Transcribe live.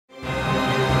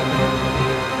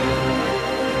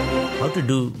to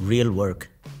do real work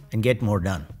and get more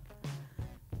done.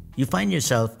 You find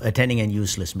yourself attending a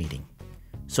useless meeting.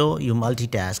 So you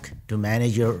multitask to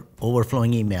manage your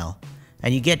overflowing email,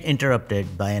 and you get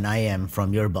interrupted by an IM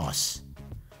from your boss,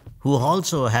 who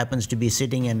also happens to be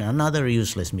sitting in another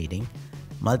useless meeting,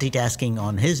 multitasking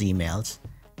on his emails,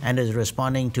 and is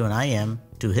responding to an IM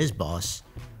to his boss,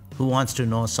 who wants to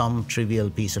know some trivial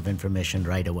piece of information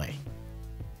right away.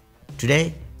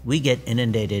 Today, we get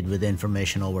inundated with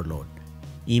information overload.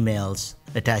 Emails,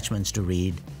 attachments to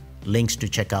read, links to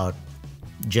check out,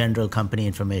 general company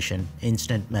information,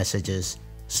 instant messages,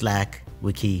 Slack,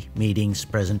 wiki, meetings,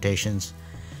 presentations,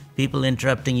 people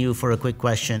interrupting you for a quick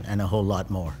question, and a whole lot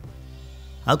more.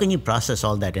 How can you process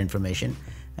all that information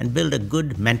and build a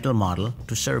good mental model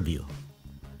to serve you?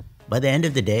 By the end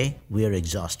of the day, we are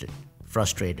exhausted,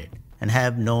 frustrated, and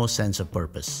have no sense of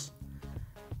purpose.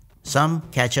 Some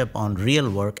catch up on real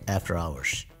work after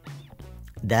hours.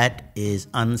 That is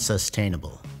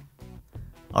unsustainable.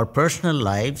 Our personal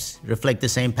lives reflect the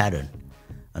same pattern.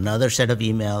 Another set of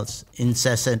emails,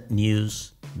 incessant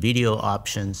news, video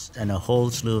options, and a whole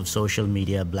slew of social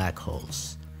media black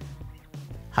holes.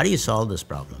 How do you solve this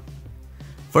problem?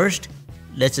 First,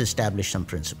 let's establish some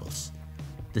principles.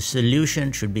 The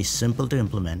solution should be simple to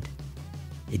implement.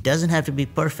 It doesn't have to be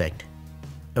perfect.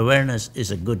 Awareness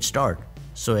is a good start,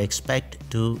 so expect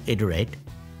to iterate,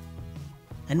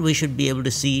 and we should be able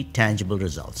to see tangible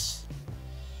results.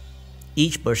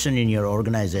 Each person in your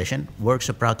organization works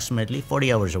approximately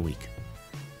 40 hours a week,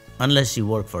 unless you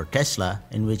work for Tesla,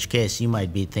 in which case you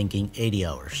might be thinking 80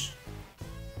 hours.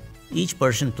 Each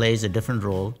person plays a different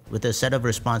role with a set of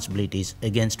responsibilities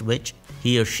against which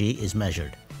he or she is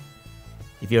measured.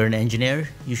 If you're an engineer,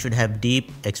 you should have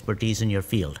deep expertise in your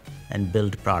field and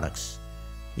build products.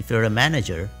 If you're a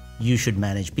manager, you should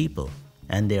manage people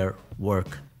and their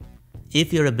work.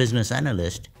 If you're a business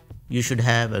analyst, you should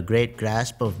have a great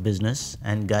grasp of business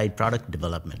and guide product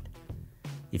development.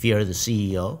 If you're the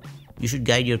CEO, you should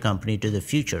guide your company to the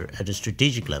future at a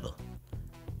strategic level.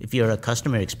 If you're a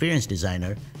customer experience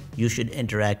designer, you should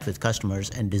interact with customers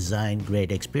and design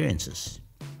great experiences.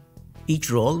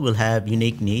 Each role will have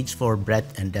unique needs for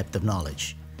breadth and depth of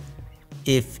knowledge.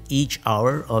 If each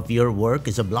hour of your work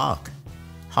is a block,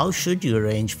 how should you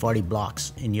arrange 40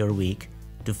 blocks in your week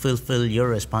to fulfill your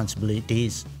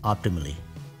responsibilities optimally?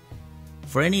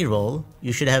 For any role,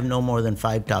 you should have no more than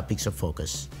 5 topics of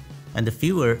focus, and the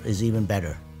fewer is even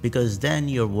better, because then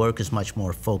your work is much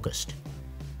more focused.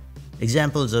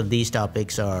 Examples of these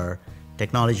topics are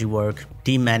technology work,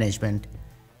 team management,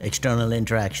 external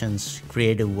interactions,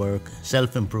 creative work,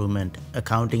 self-improvement,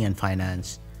 accounting and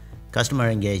finance, customer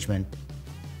engagement,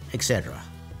 etc.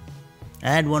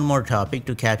 Add one more topic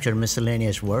to capture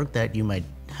miscellaneous work that you might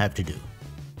have to do.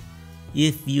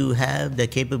 If you have the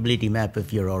capability map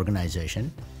of your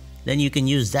organization, then you can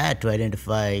use that to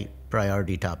identify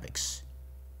priority topics.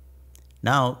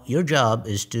 Now, your job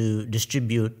is to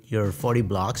distribute your 40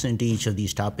 blocks into each of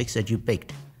these topics that you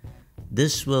picked.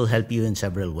 This will help you in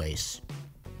several ways.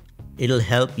 It'll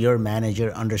help your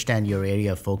manager understand your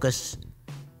area of focus.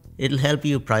 It'll help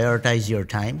you prioritize your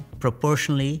time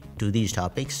proportionally to these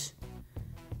topics.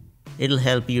 It'll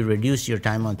help you reduce your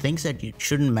time on things that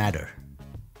shouldn't matter.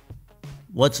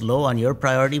 What's low on your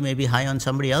priority may be high on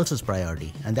somebody else's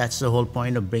priority, and that's the whole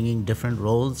point of bringing different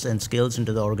roles and skills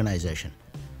into the organization.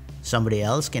 Somebody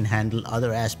else can handle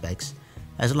other aspects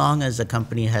as long as the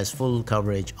company has full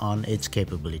coverage on its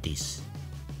capabilities.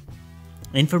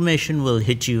 Information will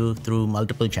hit you through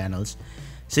multiple channels.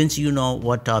 Since you know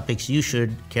what topics you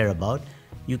should care about,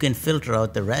 you can filter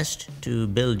out the rest to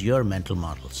build your mental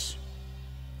models.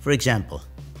 For example,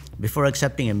 before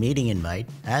accepting a meeting invite,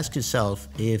 ask yourself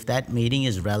if that meeting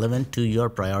is relevant to your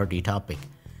priority topic.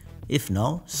 If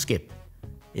no, skip.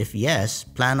 If yes,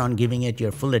 plan on giving it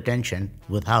your full attention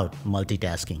without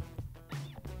multitasking.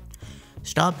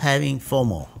 Stop having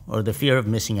FOMO, or the fear of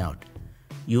missing out.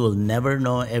 You will never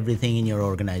know everything in your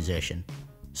organization,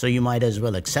 so you might as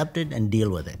well accept it and deal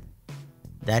with it.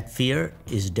 That fear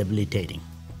is debilitating.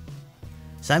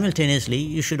 Simultaneously,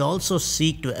 you should also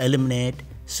seek to eliminate,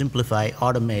 simplify,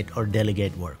 automate, or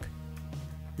delegate work.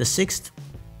 The 6th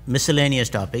miscellaneous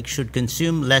topic should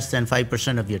consume less than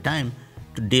 5% of your time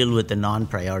to deal with the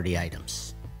non-priority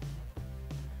items.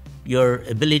 Your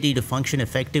ability to function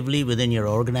effectively within your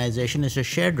organization is a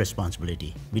shared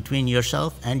responsibility between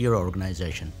yourself and your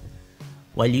organization.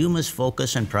 While you must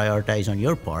focus and prioritize on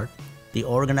your part, the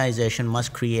organization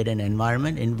must create an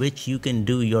environment in which you can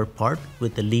do your part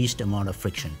with the least amount of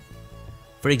friction.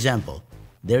 For example,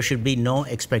 there should be no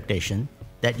expectation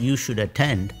that you should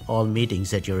attend all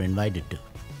meetings that you're invited to.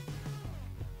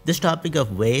 This topic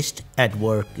of waste at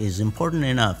work is important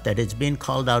enough that it's been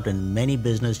called out in many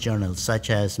business journals such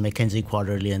as McKinsey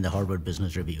Quarterly and the Harvard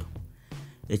Business Review.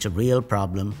 It's a real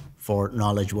problem for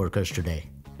knowledge workers today.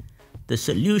 The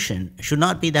solution should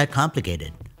not be that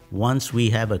complicated once we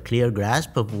have a clear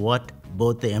grasp of what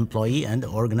both the employee and the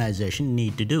organization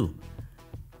need to do.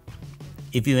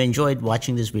 If you enjoyed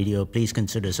watching this video, please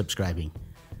consider subscribing.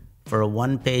 For a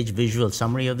one-page visual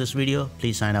summary of this video,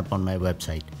 please sign up on my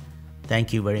website.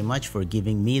 Thank you very much for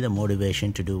giving me the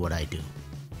motivation to do what I do.